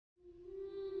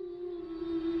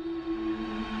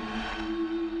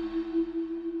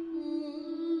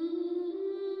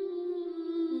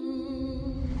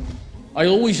I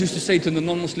always used to say to the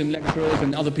non-Muslim lecturers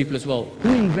and other people as well,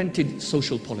 who invented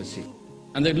social policy?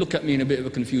 And they'd look at me in a bit of a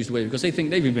confused way because they think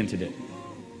they've invented it.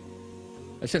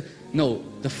 I said, no,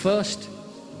 the first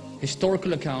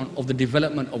historical account of the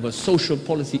development of a social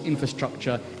policy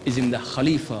infrastructure is in the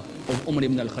Khalifah of Umar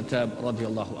ibn al-Khattab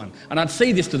radiallahu anhu. And I'd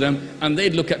say this to them and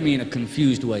they'd look at me in a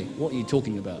confused way. What are you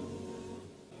talking about?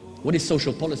 What is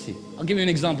social policy? I'll give you an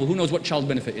example. Who knows what child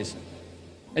benefit is?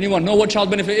 Anyone know what child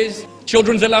benefit is?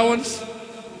 Children's allowance?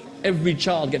 Every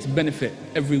child gets benefit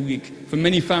every week. For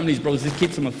many families, brothers, this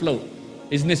keeps them afloat.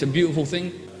 Isn't this a beautiful thing?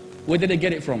 Where did they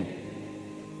get it from?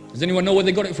 Does anyone know where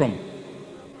they got it from?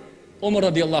 Umar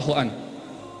radiallahu anhu.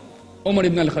 Umar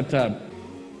ibn al-Khattab.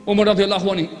 Umar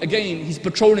radiallahu anhu, again, he's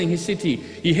patrolling his city.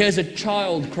 He hears a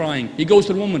child crying. He goes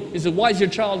to the woman. He says, why is your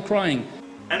child crying?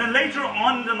 And then later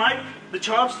on in the night, the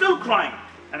child's still crying.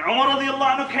 And Umar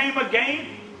radiallahu anhu came again.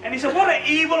 And he said, what an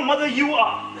evil mother you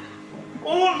are.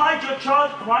 All night your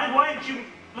child's crying, why didn't you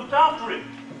look after him?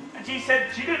 And she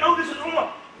said, she didn't know this is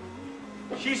Umar.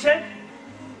 She said,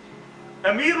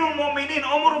 Amirul Mu'mineen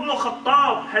Umar ibn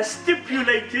Khattab has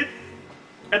stipulated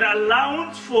an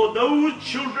allowance for those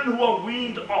children who are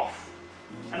weaned off.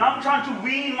 And I'm trying to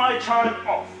wean my child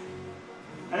off.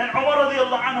 And then Umar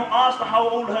radiallahu anhu asked her how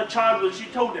old her child was. She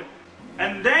told him.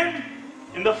 And then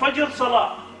in the Fajr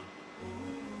Salah,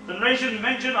 the narration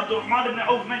mentioned, Abdurrahman ibn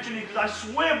Auf mentioned, he says, I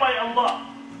swear by Allah,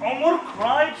 Umar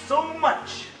cried so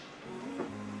much.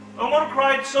 Umar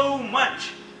cried so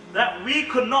much that we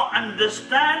could not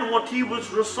understand what he was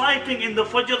reciting in the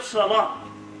Fajr Salah.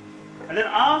 And then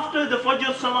after the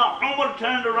Fajr Salah, Umar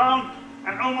turned around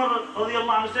and Umar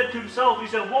radiallahu anhu said to himself, he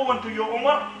said, woe unto you,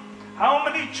 Umar, how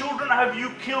many children have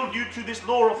you killed due to this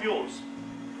law of yours?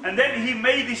 And then he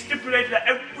made the stipulation that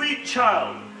every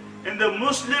child in the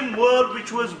Muslim world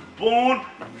which was born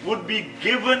would be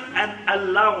given an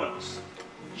allowance.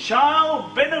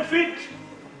 Child benefit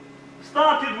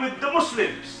started with the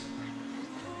Muslims.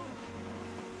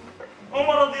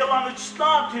 Umar radiallahu anhu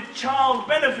started child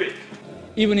benefit.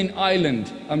 Even in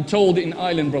Ireland, I'm told in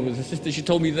Ireland, brothers and sisters, she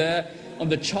told me there, on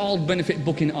the child benefit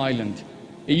book in Ireland,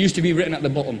 it used to be written at the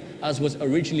bottom, as was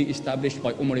originally established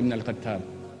by Umar ibn al-Khattab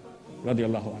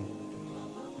radiallahu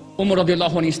anhu. Umar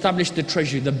radiallahu anhu established the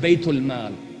treasury, the Baytul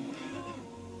Mal.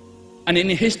 And in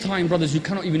his time, brothers, you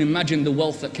cannot even imagine the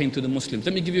wealth that came to the Muslims.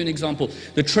 Let me give you an example.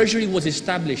 The treasury was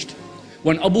established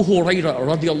when Abu Hurairah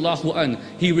radiallahu anhu,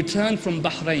 he returned from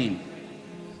Bahrain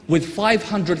with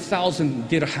 500,000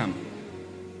 dirham.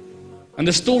 And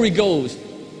the story goes,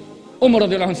 Umar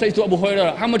radiallahu anhu says to Abu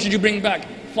Hurairah, how much did you bring back?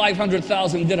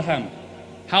 500,000 dirham.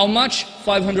 How much?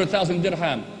 500,000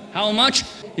 dirham. How much?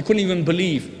 He couldn't even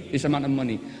believe this amount of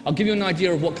money. I'll give you an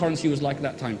idea of what currency was like at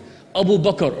that time. Abu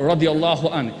Bakr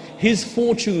radiallahu anhu, his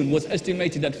fortune was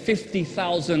estimated at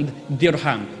 50,000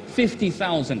 dirham.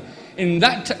 50,000. In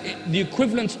that, the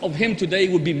equivalent of him today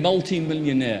would be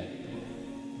multi-millionaire.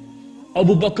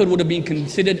 Abu Bakr would have been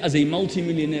considered as a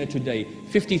multi-millionaire today.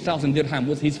 50,000 dirham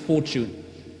was his fortune.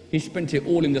 He spent it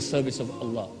all in the service of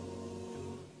Allah.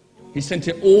 He spent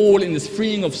it all in the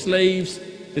freeing of slaves,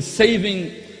 the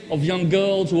saving of young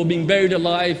girls who were being buried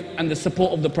alive, and the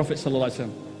support of the Prophet ﷺ.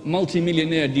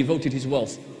 Multi-millionaire devoted his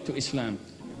wealth to Islam.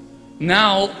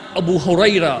 Now Abu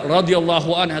Hurairah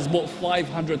radiallahu anhu has bought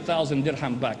 500,000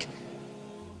 dirham back.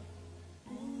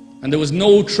 And there was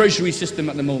no treasury system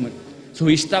at the moment. So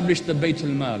he established the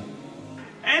Baytul Mal.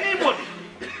 Anybody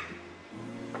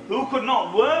who could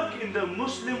not work in the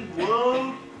Muslim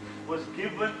world was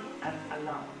given an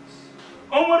allowance.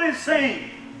 Umar is saying,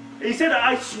 he said,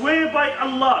 I swear by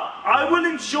Allah, I will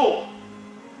ensure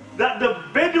that the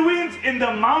Bedouins in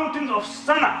the mountains of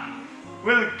Sana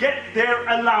will get their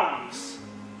allowance.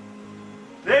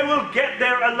 They will get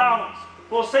their allowance.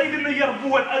 For Sayyidina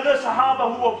Yarbu and other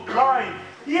Sahaba who were blind,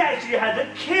 he actually had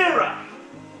a carer.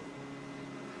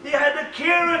 He had a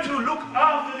carer to look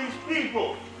after these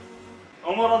people.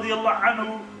 Umar radiallahu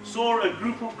anhu saw a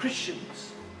group of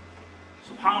Christians.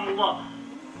 Subhanallah.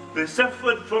 They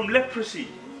suffered from leprosy.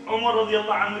 Umar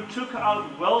radiallahu anhu took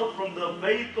out wealth from the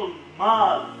Baytul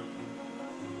Mal.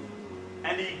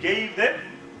 And he gave them,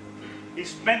 he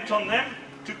spent on them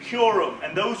to cure them.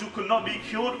 And those who could not be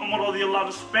cured, Umar radiallahu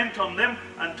anhu spent on them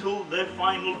until their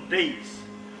final days.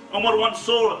 Umar once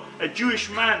saw a Jewish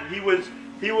man, he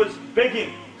was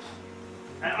begging.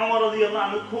 And Umar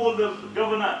radiallahu anhu called the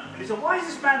governor and he said, why is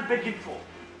this man begging for?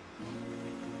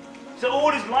 He said,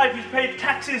 all his life he's paid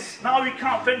taxes, now he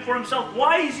can't fend for himself.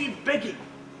 Why is he begging?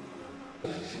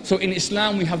 So in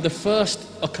Islam we have the first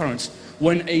occurrence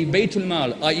when a Baytul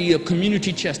Mal, i.e. a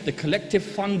community chest, the collective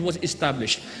fund was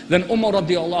established. Then Umar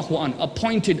radiallahu anhu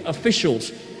appointed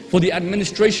officials for the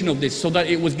administration of this, so that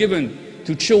it was given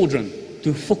to children,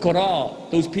 to fuqara,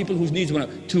 those people whose needs were not,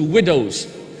 to widows,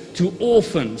 to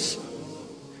orphans,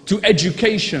 to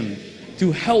education,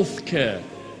 to health care,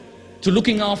 to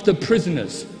looking after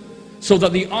prisoners, so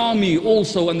that the army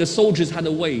also and the soldiers had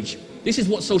a wage. This is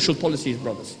what social policy is,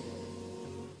 brothers.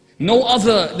 No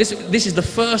other, this is the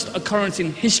first occurrence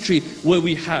in history where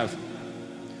we have.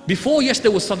 Before, yes,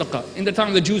 there was sadaqah. In the time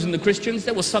of the Jews and the Christians,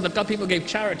 there was sadaqah. People gave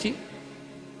charity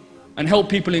and helped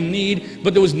people in need,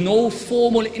 but there was no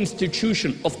formal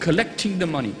institution of collecting the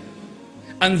money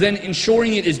and then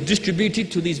ensuring it is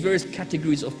distributed to these various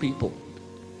categories of people.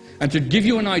 And to give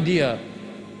you an idea,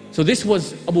 so this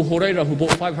was Abu Hurairah who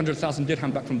bought 500,000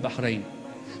 dirham back from Bahrain.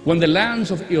 When the lands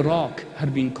of Iraq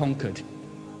had been conquered,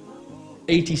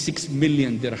 86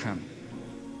 million dirham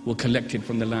were collected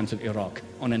from the lands of Iraq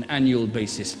on an annual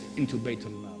basis into Bayt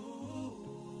al-Mal.